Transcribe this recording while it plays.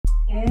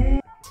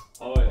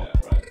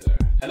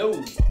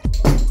Hello!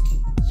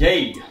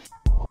 Yay!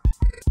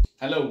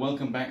 Hello,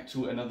 welcome back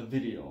to another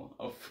video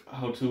of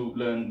how to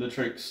learn the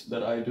tricks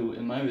that I do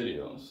in my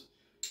videos.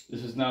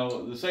 This is now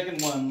the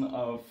second one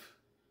of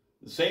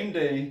the same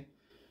day,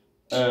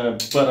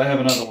 but I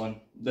have another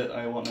one that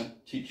I want to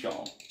teach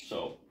y'all.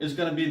 So it's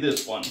gonna be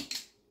this one.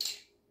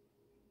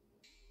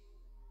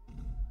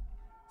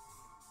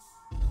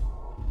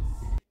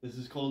 This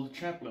is called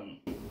Chaplin.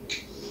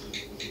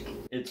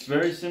 It's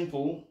very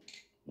simple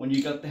when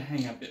you got the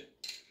hang of it.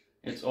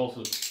 It's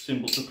also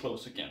simple to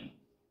close again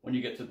when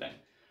you get to that.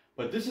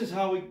 But this is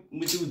how we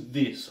do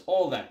this,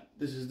 all that.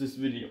 This is this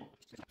video.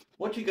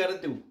 What you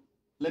gotta do,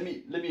 let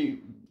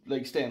me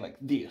like stand like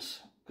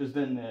this, because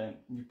then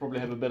you probably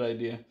have a better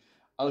idea.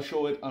 I'll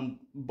show it on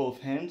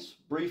both hands,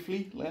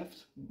 briefly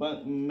left,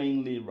 but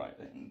mainly right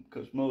hand,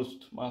 because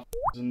most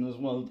motherfuckers in this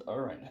world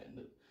are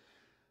right-handed.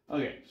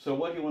 Okay, so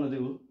what you want to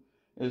do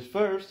is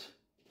first,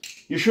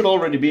 you should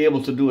already be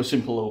able to do a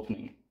simple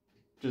opening.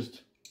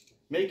 Just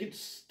make it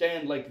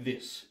stand like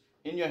this,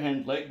 in your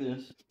hand like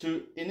this.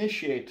 To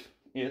initiate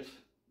it,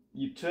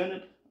 you turn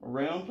it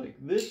around like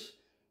this,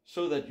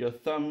 so that your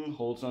thumb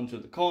holds onto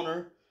the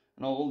corner,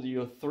 and all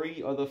your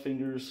three other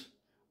fingers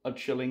are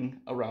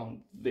chilling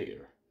around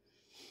there.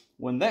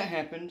 When that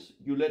happens,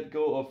 you let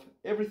go of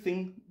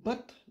everything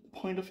but the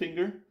pointer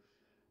finger,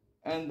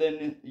 and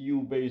then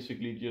you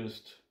basically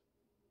just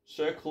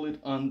circle it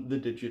on the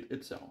digit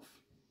itself.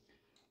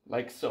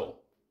 Like so.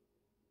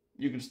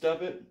 You can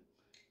stop it.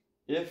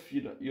 If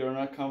you're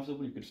not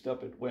comfortable, you can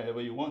stop it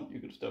wherever you want. You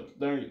can stop it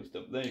there, you can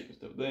stop there, you can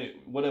stop there,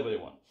 whatever you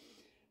want.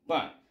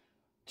 But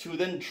to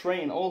then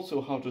train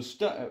also how to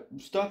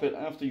stop it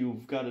after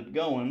you've got it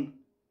going,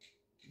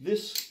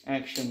 this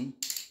action,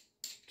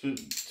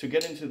 to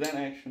get into that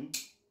action,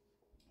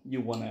 you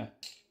want to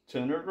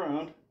turn it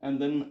around, and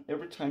then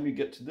every time you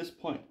get to this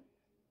point,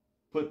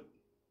 put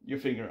your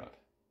finger out,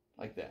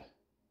 like that.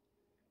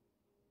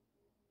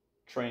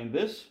 Train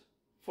this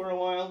for a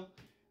while,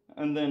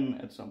 and then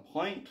at some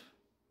point,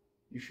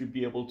 you should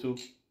be able to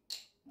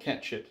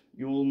catch it.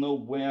 You will know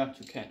where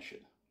to catch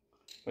it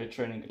by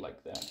training it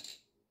like that.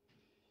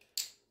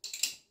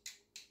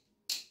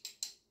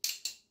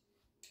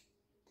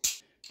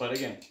 But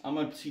again, I'm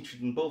going to teach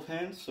it in both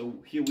hands. So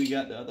here we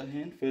got the other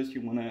hand. First you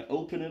want to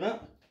open it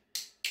up.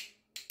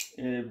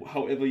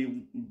 However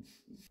you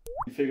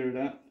figure it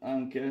out, I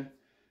don't care.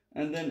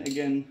 And then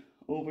again,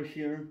 over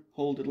here,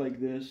 hold it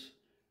like this.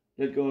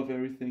 Let go of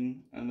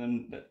everything, and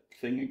then that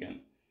thing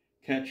again.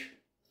 Catch,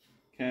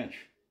 catch,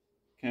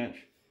 catch.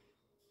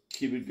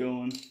 Keep it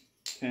going,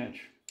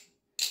 catch.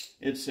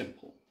 It's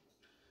simple.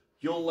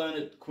 You'll learn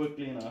it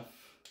quickly enough.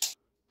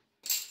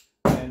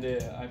 And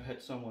I've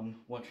had someone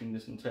watching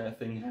this entire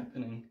thing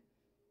happening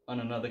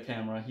on another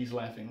camera. He's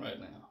laughing right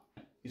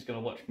now. He's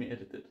gonna watch me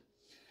edit it.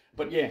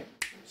 But yeah,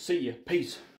 see ya. Peace.